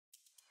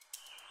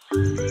Ah!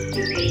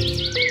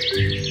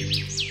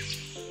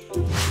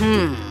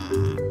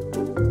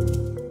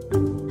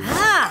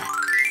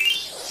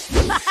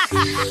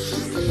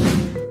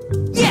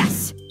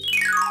 Yes!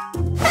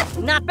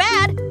 Not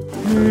bad!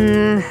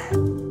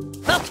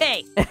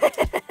 Okay!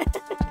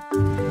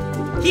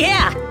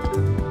 Yeah!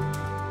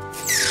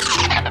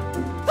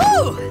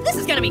 Ooh! This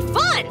is gonna be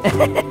fun!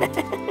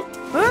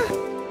 Huh?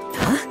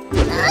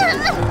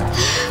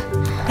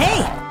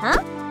 Hey! Huh?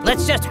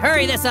 Let's just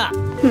hurry this up!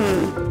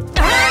 Hurry!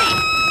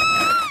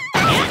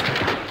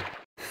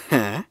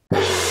 Huh?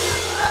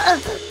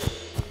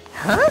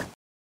 Huh?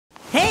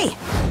 Hey!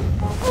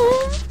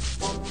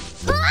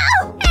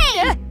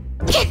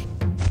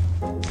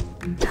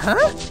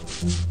 Huh?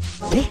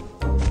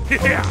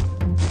 Yeah.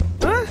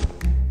 Huh?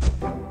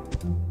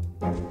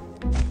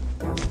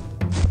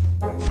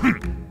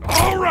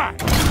 All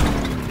right.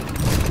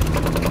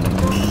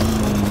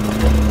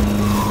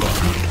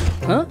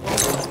 Huh?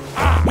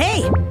 Hey!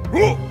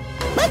 Whoa.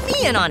 Let me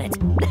in on it!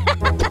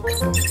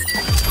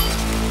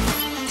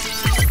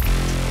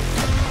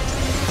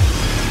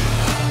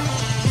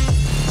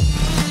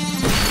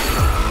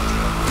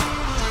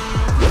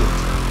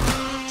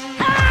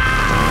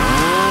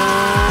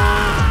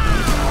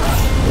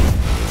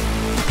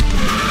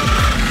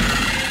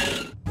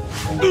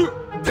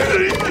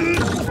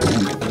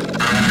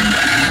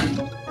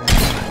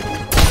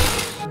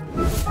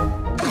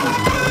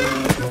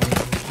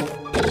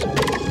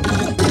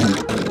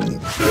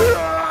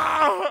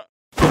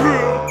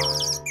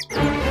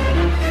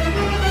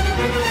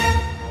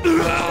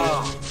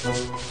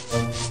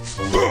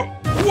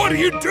 What are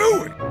you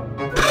doing?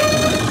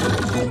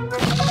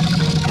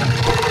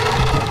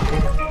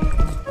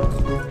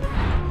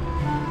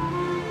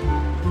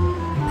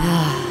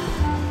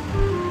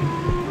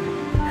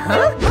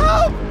 Huh?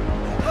 Help!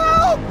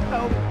 Help! Help!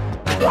 Help!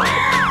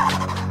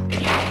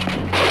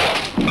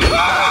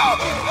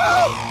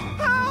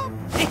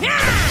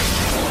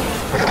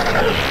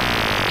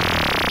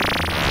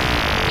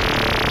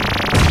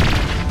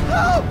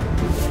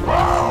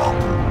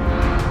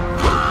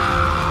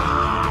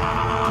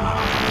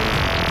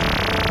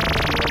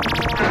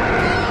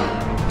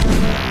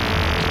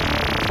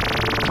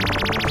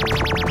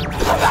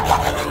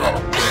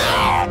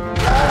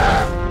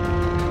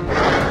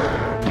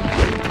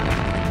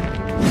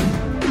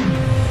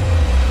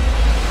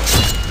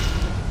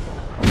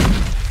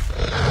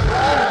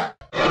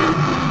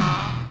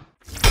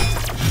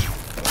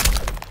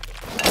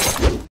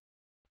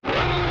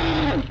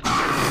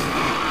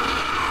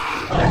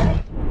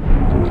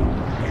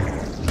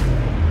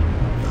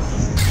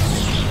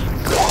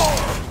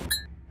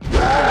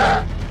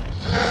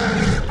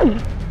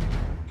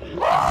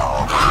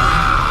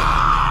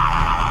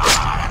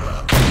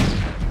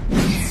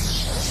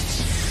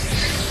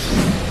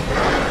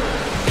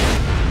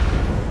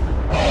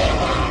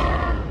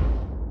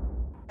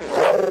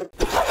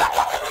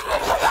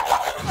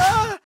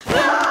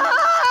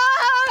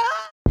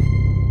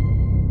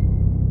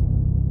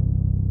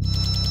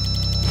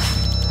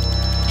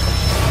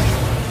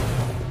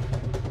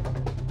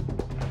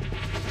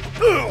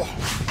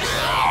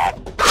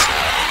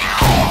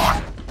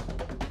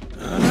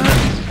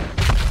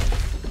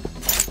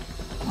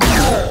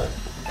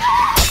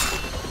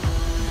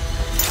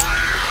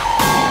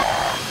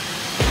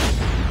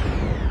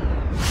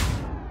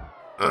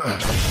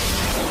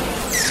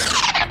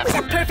 Was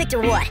that perfect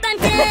or what? Dun,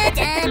 dun,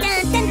 dun,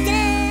 dun, dun,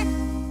 dun.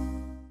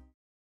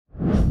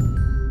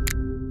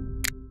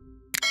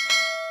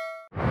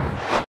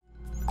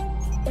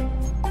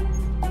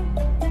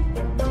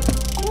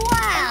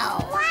 Wow!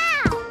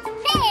 Wow!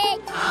 Hey!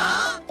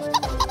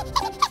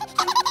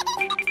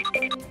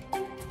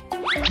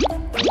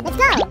 Let's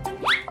go!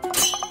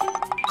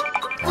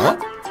 Huh?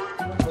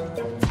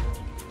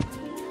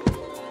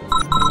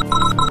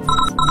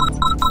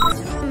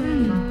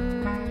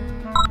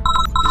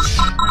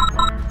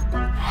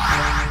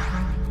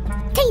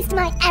 Taste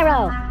my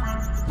arrow!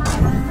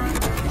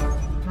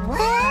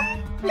 What?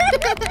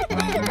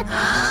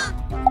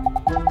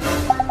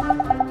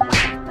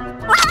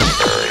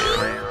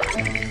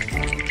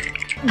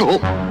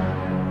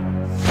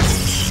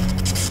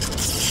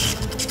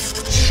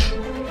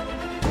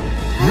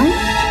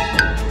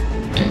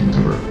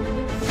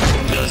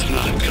 Does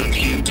not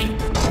compute.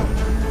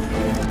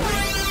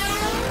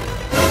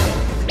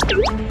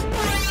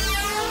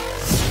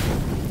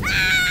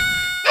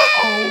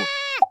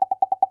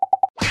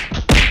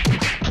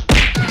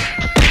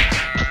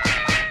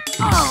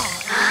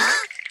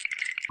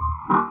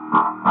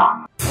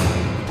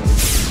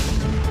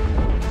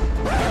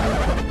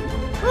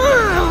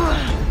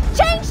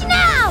 Change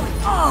now!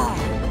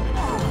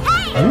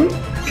 Hey!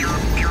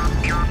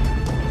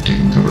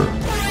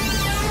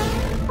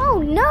 Oh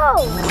no!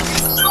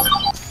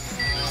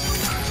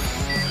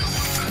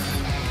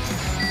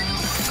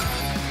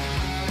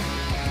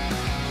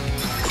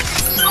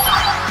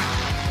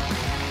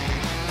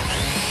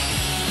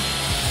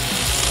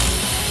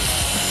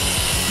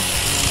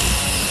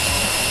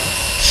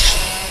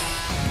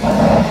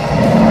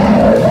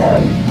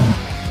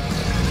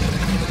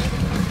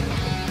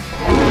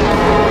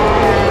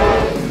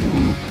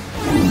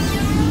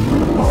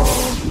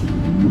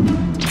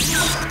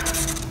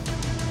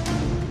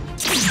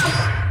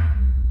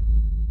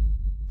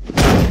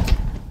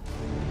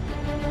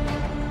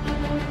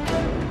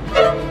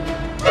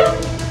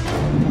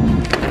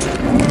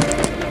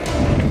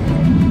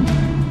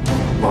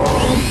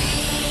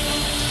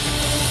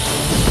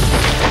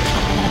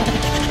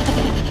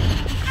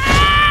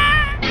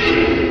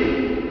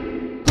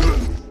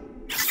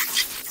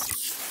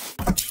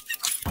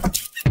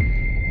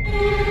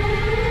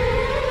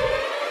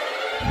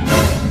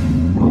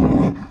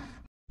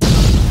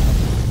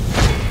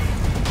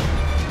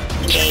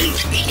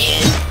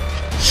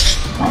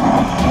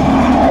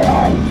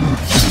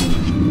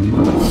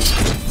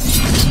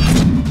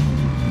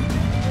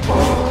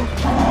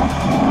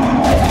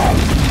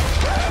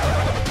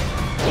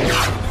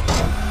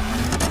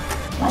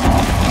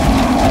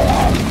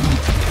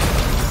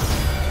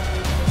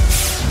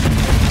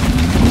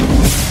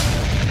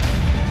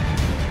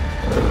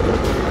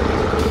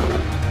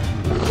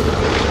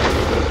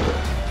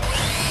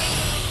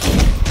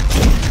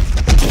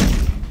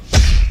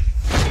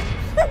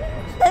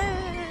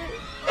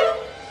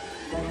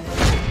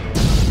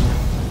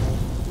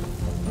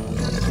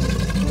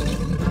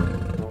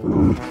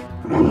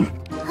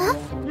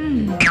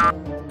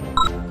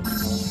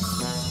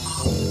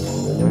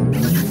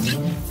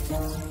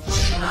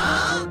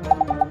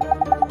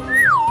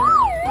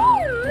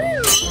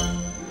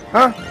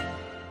 Huh?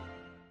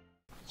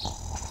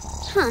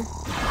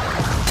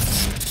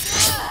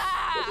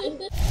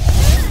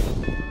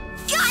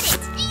 Got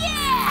it!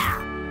 Yeah!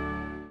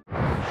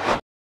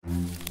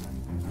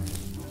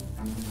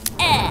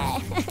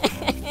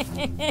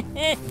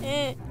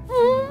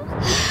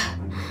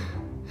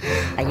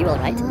 Are you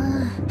alright?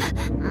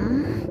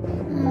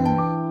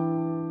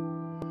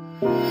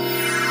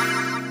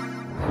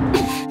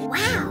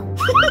 Wow!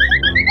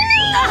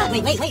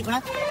 Wait, bro.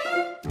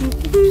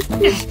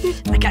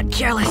 I got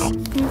careless.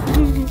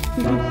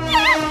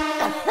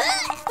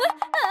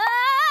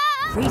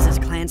 Frieza's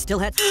clan still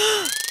had...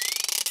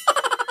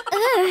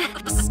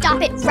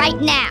 Stop it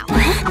right now!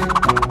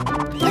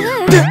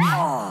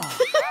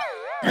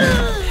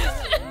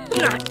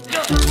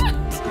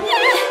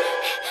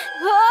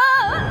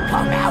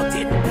 Come out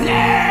and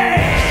play!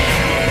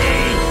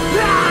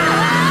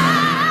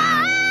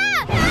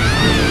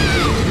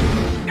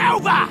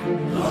 Over!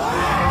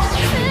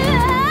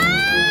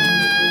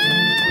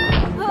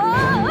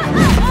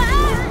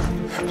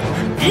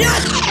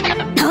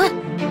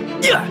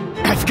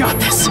 I've got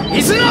this!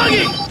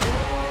 Izanagi!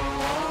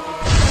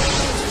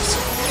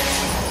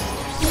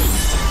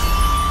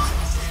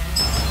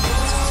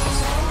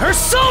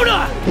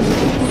 Persona!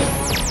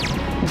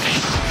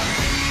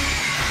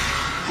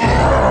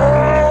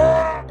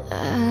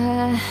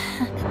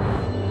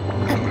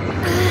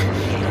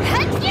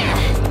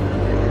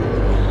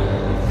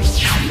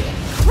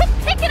 Quit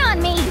picking on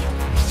me!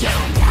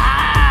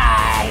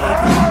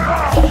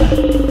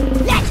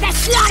 Let the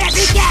slaughter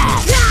begin!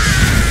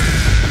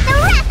 The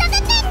wrath of the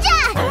ninja!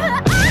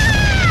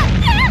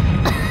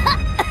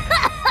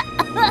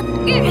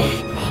 Get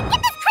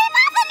this creep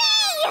off of me!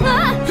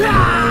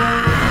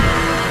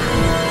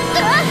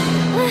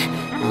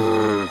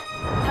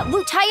 That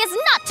Wutai is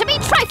not to be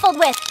trifled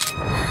with!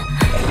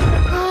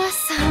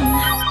 Awesome.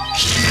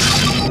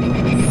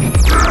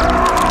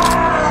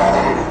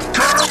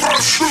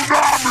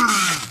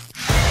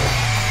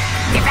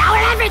 Devour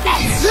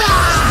everything!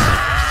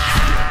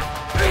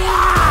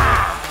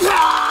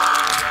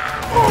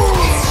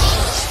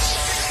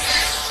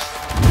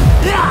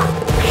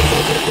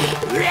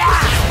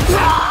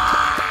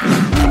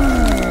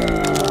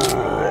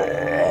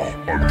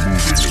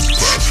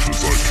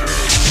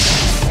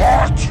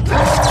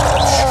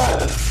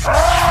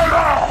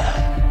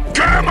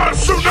 Gamma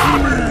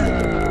Tsunami!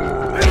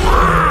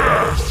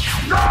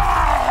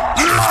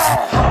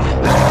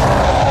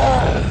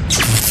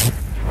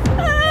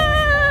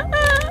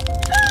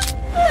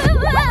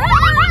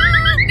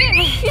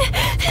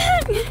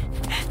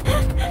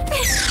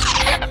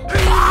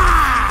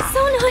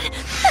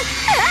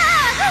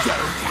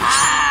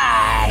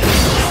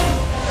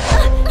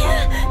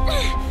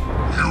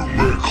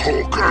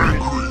 Hulk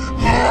angry.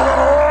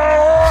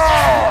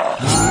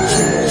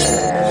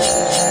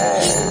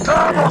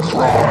 Gamma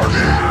Crush!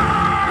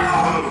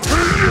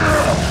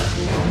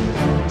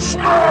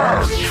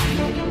 Smash!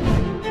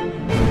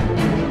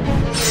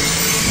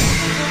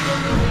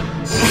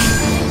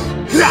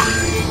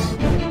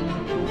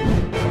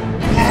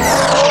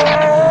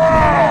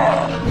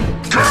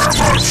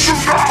 Gamma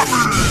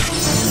Tsunami!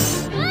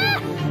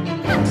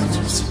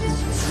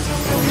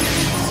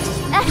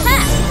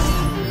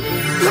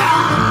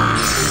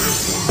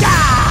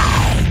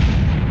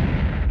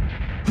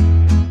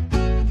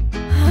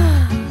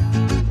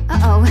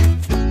 Uh-oh.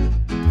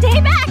 Stay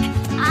back!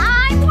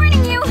 I'm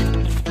warning you!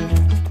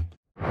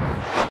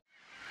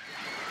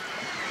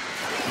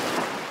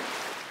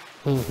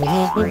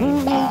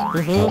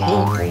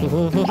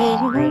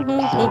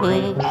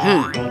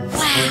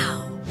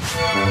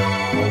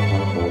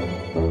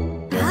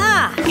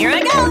 Ah, here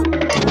I go!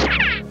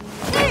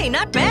 Hey,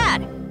 not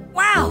bad!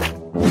 Wow!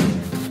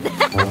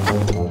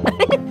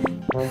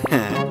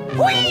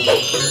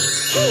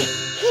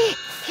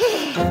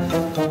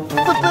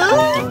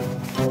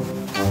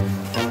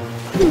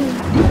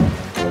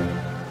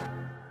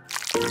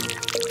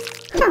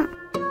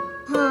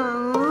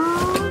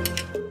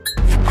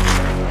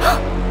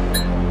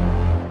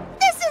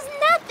 This is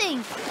nothing!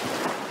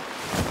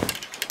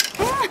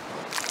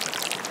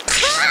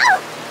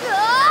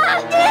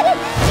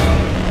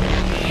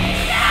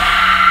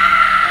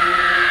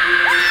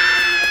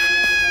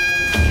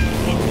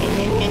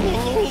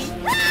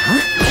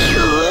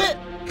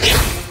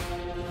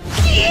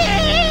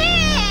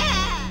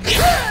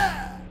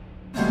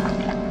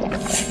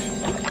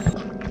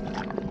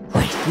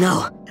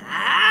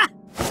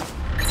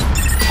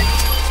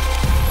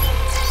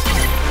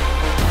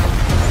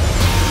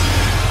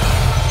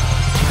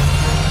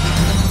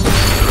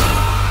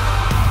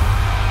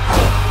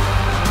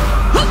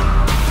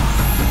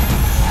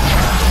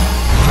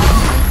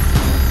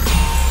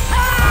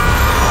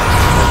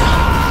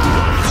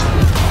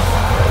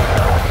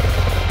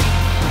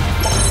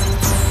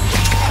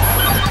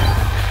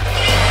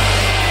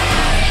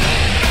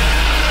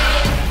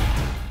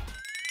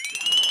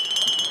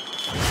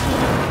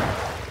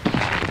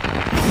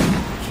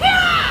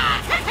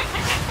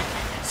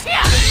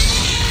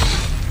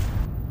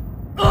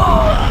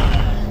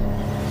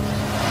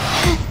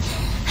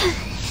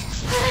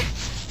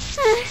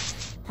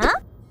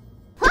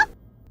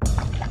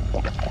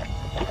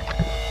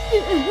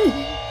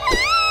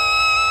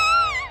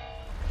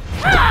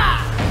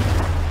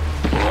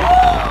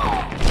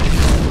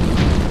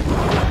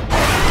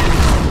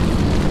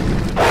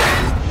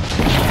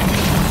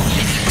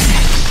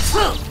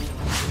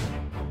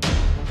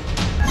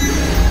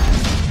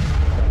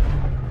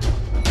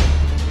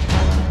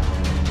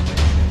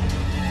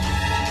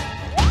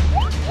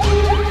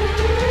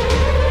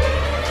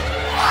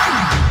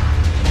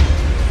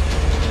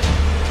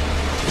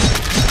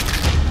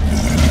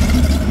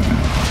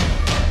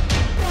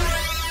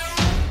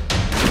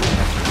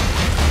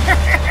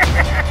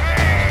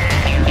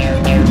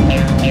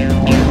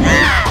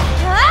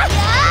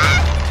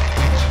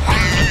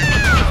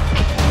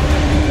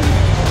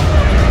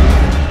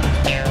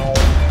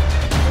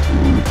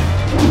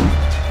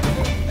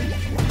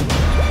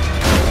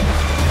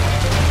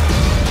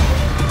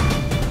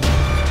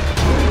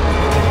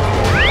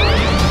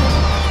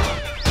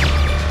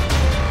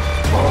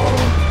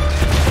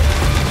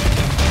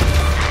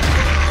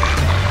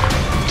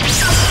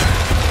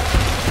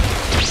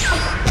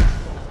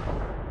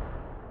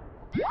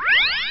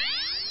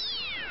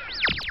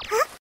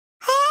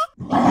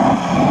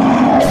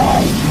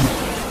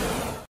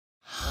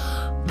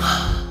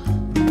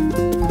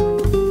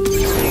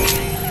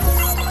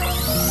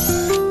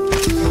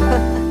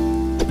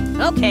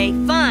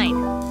 fine.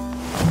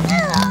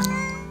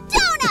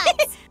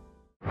 Donuts!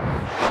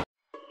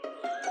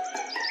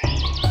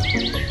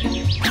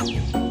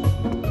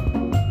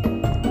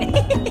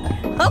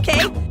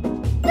 Okay.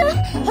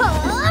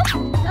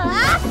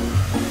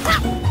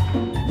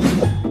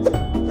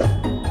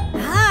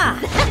 Ah!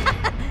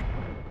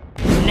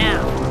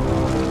 Now,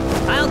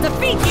 I'll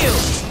defeat you!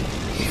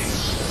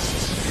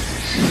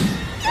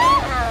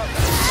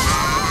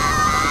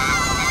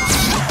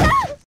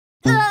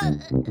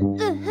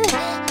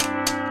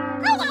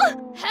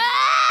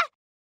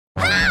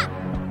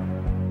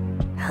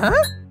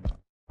 Huh?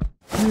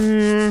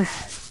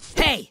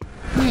 Hey!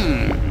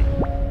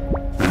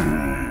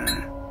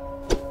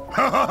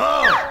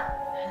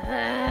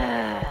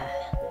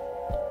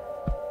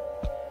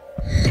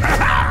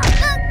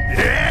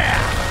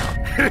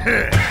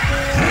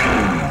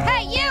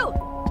 Hey, you!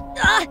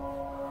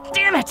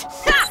 Damn it!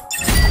 Ha!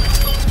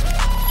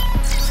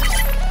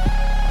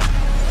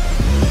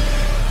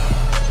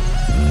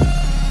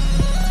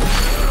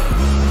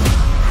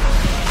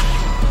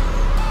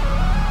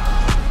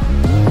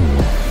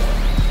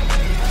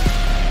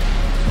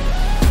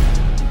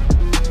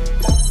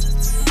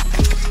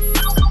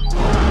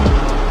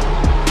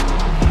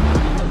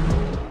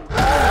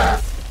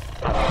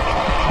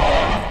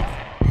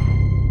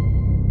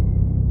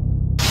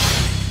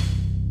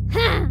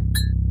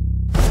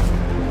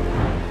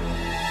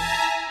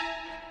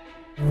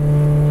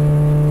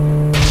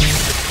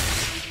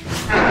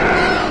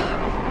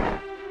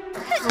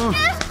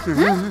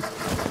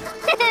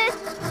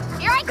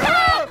 Here I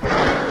come!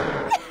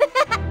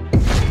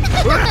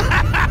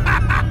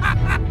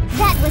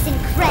 That was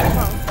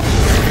incredible.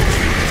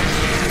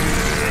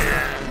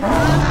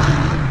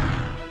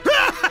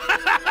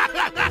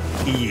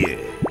 Yeah.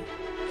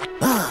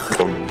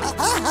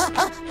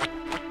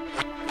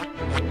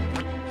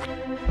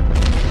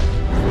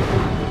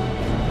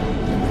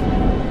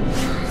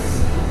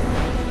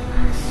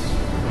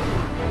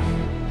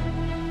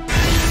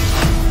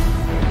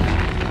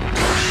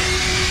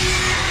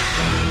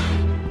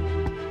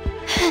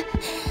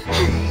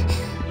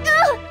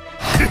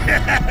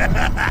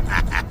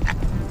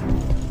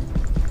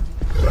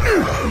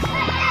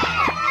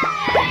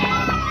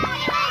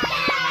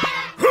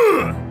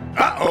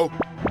 Uh-oh.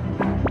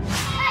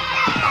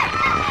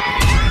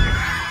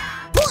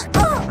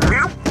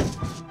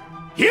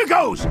 Here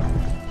goes.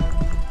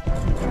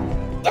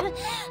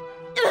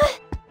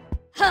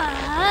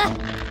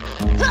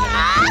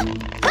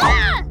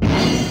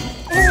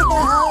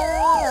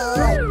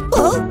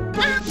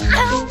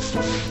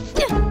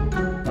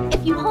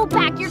 If you hold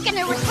back, you're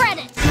gonna regret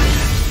it.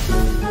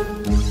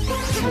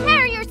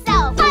 Prepare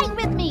yourself. Fight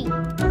with me.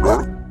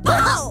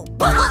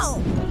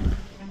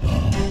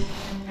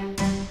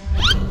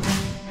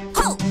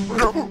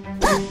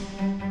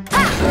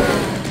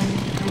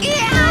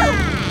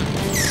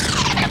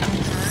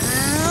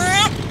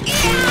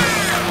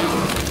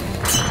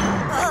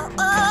 Very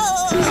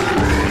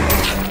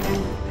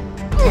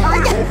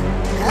good.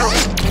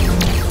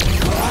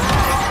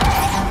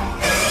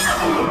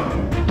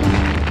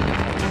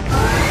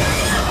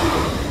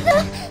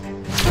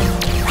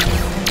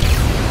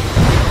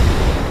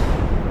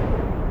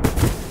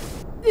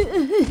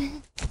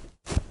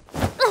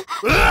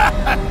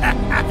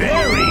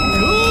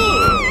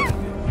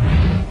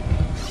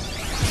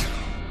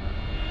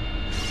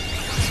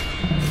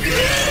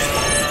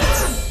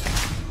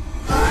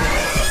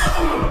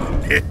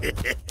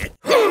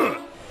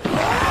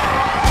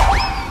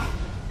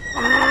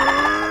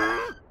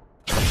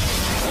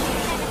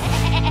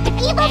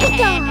 Evil be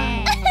gone.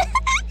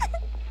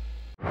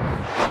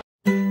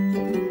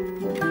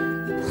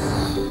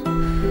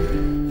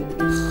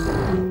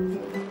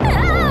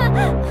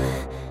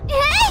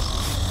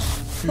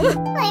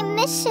 My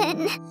mission.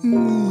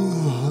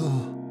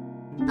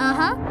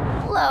 Uh-huh.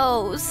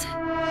 Close.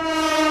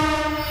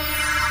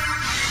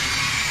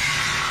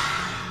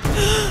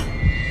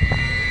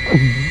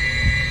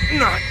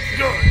 Not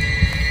good.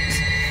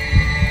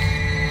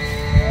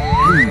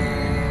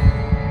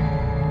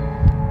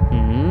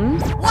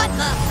 What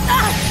the?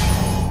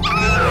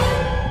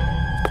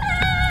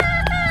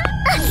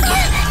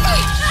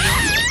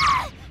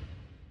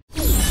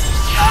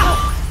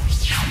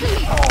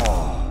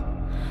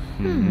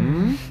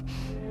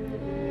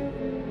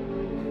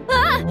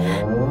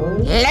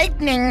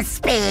 Lightning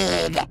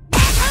speed.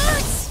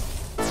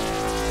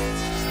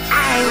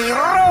 I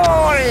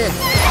roll.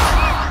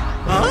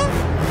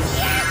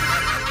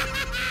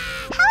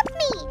 Help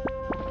me.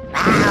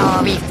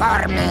 Bow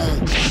before me.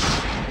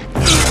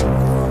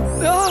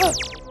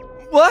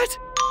 What?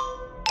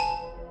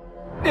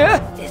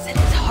 Is it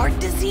his heart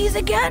disease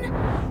again?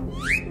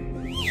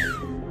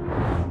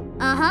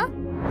 Uh-huh.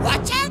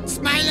 Watch out,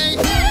 Smiley.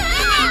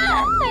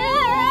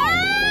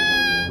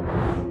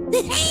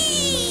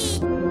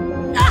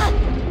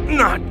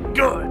 Not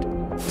good.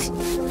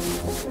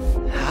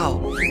 How?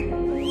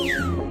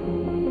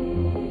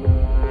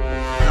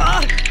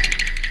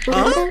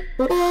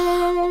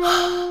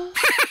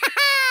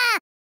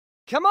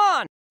 Come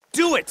on!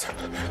 Do it.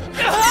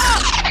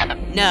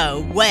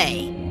 No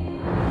way!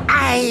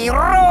 I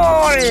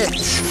rule!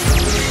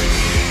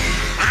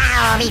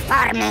 Bow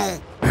before me!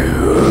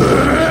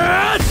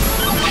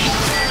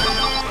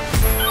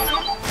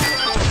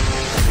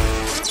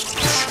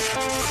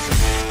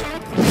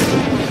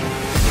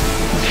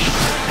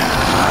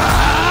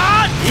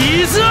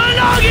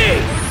 Izanagi!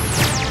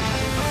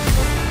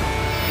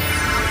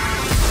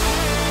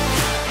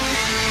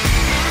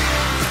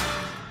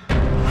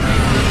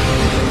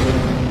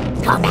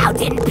 Come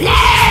out and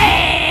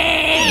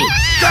play!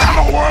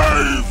 Gamma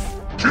wave!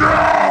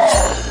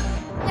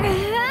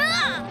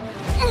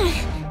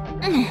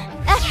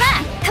 Aha!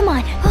 Come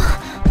on.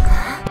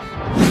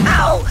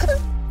 Ow!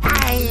 I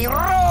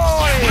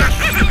rule!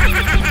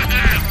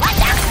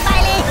 Watch out,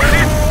 Smiley!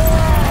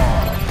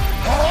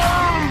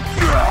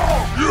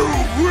 You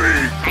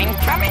weak! I'm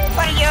coming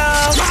for you!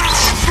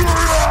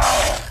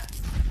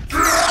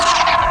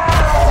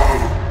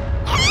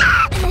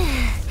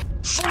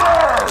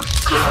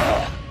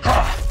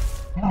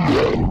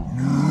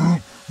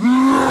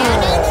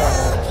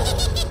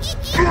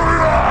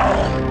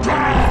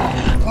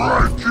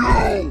 Break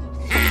you!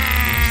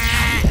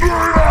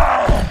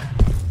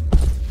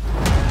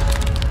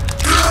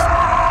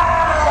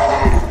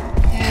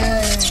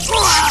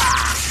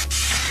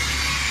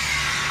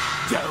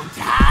 Don't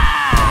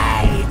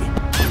hide!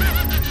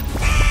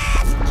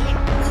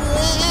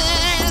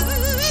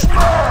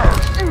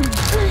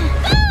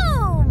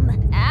 Boom!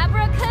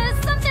 Abraca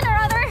something or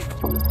other.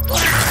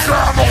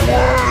 Gamma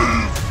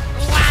wave!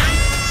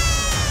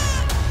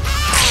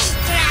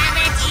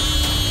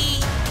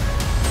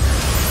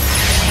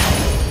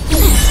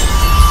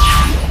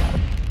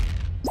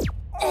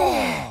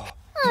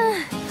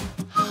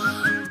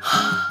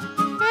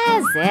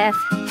 As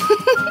if.